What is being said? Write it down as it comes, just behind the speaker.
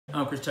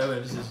I'm Chris Taylor.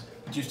 This is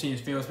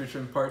Justine's Female Speech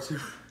from Part 2.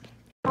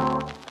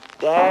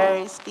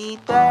 Thirsty,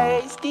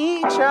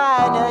 thirsty,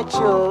 trying to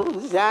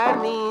choose.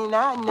 I mean,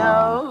 I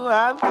know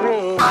I'm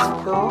pretty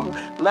cool.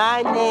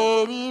 My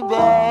nitty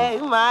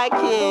bag, my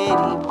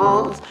kitty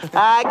boots.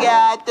 I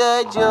got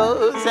the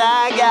juice,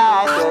 I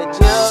got the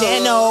juice.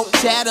 Channel,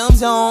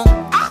 Chatham's on.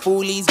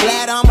 Foolies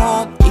glad I'm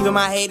home. Even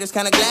my haters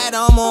kinda glad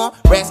I'm on.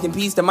 Rest in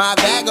peace to my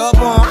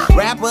vagabond.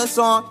 Rapper,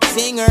 song,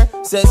 singer,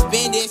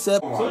 suspended. So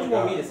you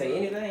want me to say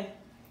anything?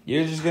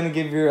 You're just gonna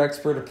give your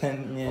expert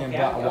opinion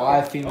about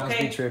why females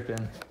be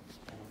tripping.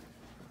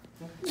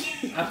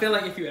 I feel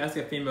like if you ask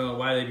a female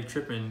why they be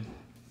tripping,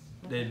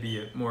 they'd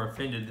be more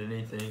offended than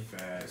anything.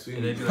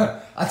 And they'd be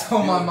like, I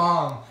told my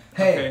mom,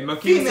 hey, okay,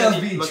 females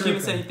be Makima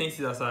tripping. said he thinks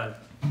he's outside.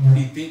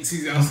 He thinks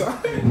he's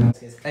outside?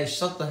 Hey,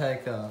 shut the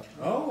heck up.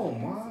 Oh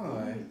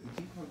my.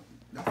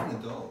 That's an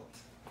adult.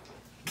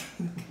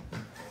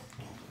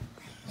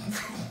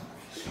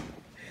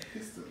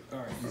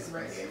 Alright, this is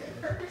right here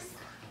first.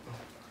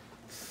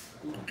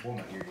 Ooh, pull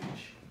my ear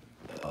itch.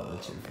 I'll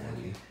let you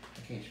funny. I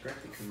can't scratch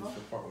it because it's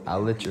the part where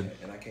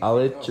I'll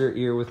let your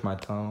ear with my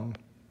tongue.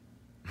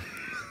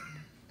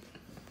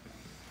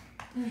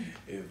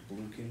 If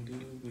Blue can do,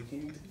 we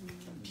can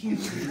do.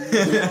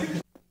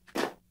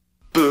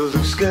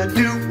 Beluska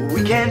do what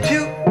we can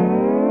do.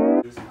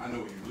 I know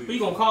what Who you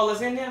gonna call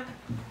us in there?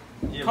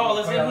 Yeah, Call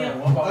us in here?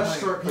 Let's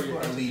start with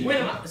your lead. When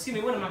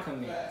am I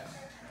coming in?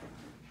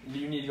 Do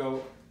you need to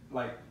go,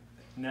 like,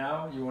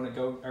 now? You want to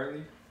go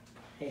early?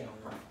 Hell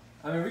no.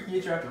 I mean, we can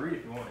get you out to read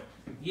if you want it.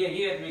 Yeah,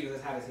 you have to because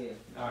it's hot as hell.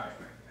 Alright.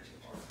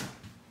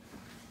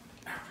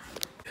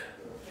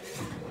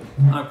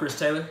 I'm Chris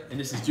Taylor, and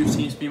this is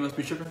Justine's Female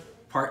Speech Tripping,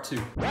 Part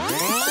 2.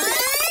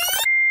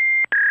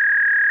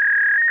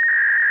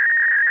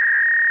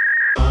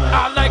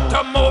 I like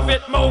to move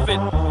it, move it.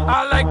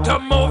 I like to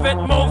move it,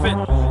 move it.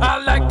 I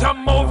like to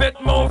move it,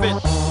 move it.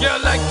 You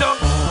like to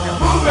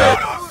move it.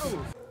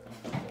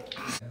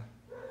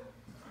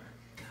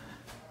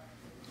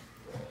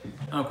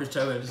 I'm Chris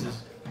Taylor. This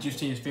is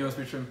Justine's Female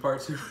Speech Tripping,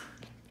 Part 2.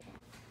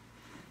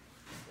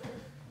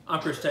 I'm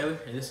Chris Taylor,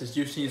 and this is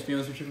Justine's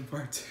Female Speech Tripping,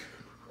 Part 2.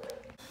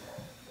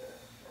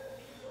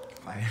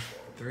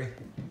 3,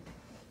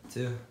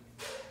 2,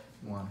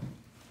 1.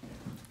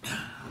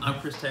 I'm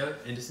Chris Taylor,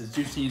 and this is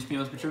Justine's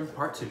Female Speech Tripping,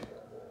 Part 2.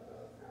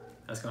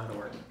 That's gonna have to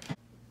work.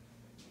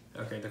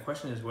 Okay, the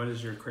question is, what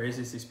is your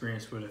craziest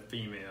experience with a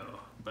female?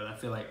 But I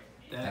feel like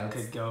that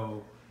could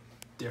go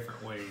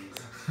different ways.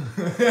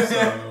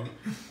 So.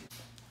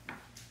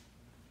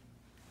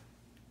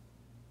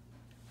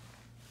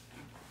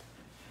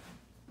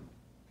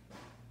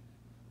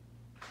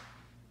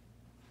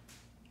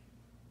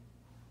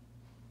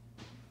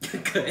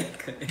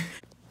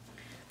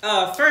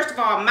 First of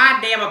all, my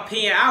damn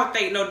opinion, I don't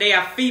think no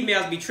damn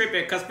females be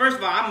tripping. Cause first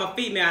of all, I'm a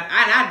female and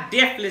I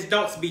definitely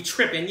don't be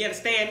tripping. You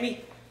understand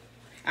me?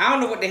 I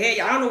don't know what the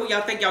hell, I don't know where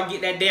y'all think y'all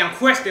get that damn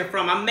question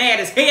from. I'm mad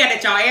as hell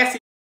that y'all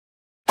asking.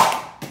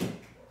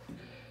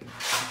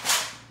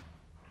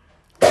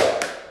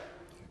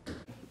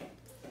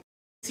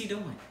 What's he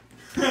doing?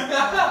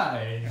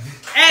 Hi.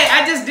 Hey,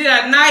 I just did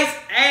a nice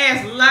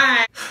ass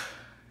line.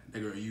 That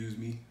girl used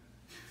me,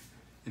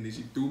 and then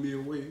she threw me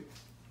away.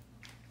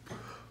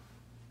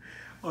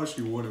 All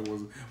she wanted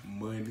was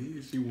money.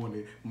 She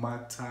wanted my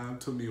time,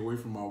 took me away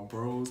from my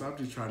bros. I'm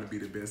just trying to be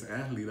the best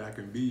athlete I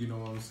can be, you know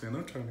what I'm saying?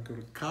 I'm trying to go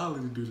to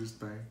college and do this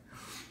thing.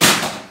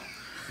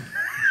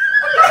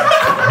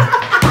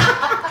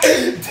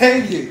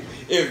 Dang it.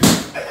 It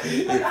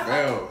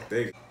fell.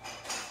 Dang it.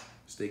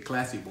 Stay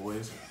classy,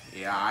 boys.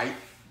 Yeah, aight.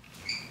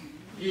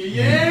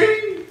 Yeah.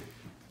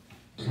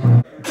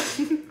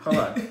 Hold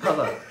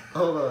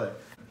on.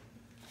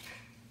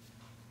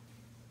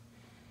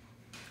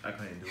 I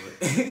can't do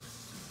it.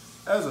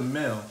 As a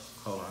male,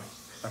 hold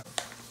on.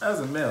 As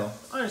a male,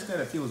 I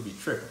understand that females be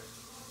tripping.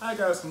 I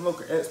got some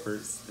local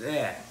experts.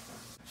 Yeah.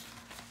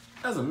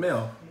 As a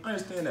male, I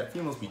understand that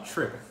females be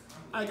tripping.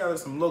 I got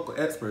some local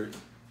experts.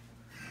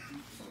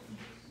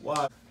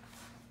 Why?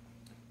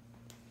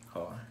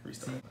 Hold on,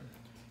 restart.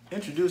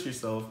 Introduce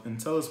yourself and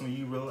tell us when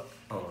you realize.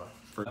 Hold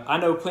on. I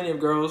know plenty of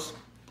girls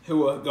who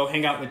will go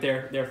hang out with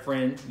their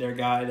friend, their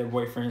guy, their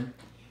boyfriend,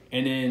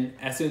 and then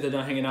as soon as they're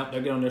done hanging out,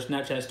 they'll get on their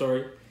Snapchat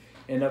story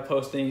and they'll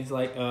post things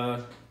like,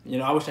 you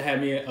know, I wish I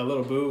had me a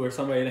little boo or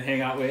somebody to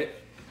hang out with.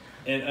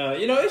 And,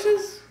 you know,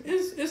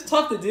 it's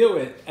tough to deal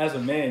with as a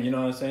man, you know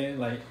what I'm saying?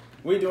 Like,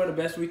 we're doing the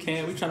best we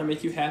can. We're trying to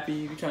make you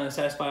happy. We're trying to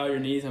satisfy all your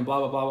needs and blah,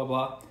 blah, blah, blah,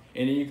 blah.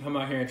 And then you come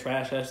out here and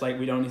trash us like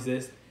we don't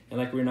exist and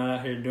like we're not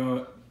out here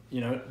doing,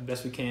 you know, the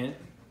best we can.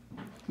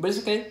 But it's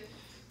okay,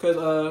 because,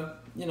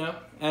 you know,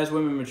 as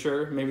women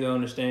mature, maybe they'll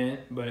understand.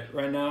 But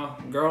right now,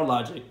 girl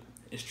logic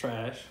is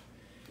trash.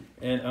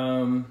 And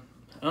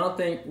I don't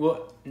think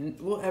we'll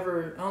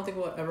ever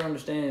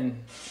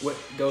understand what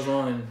goes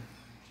on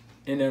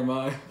in their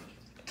mind.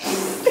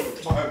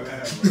 My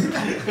bad, bro.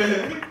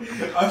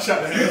 I'm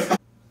trying to